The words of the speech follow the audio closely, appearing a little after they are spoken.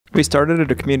We started at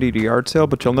a community yard sale,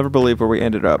 but you'll never believe where we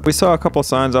ended up. We saw a couple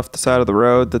signs off the side of the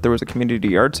road that there was a community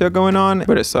yard sale going on,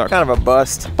 but it sucked. Kind of a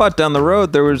bust. But down the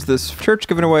road, there was this church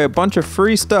giving away a bunch of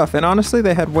free stuff, and honestly,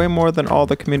 they had way more than all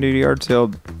the community yard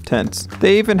sale tents.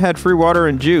 They even had free water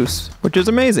and juice, which is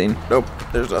amazing. Nope,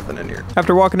 there's nothing in here.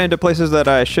 After walking into places that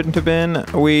I shouldn't have been,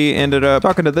 we ended up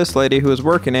talking to this lady who was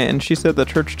working it, and she said the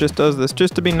church just does this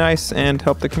just to be nice and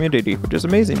help the community, which is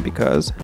amazing because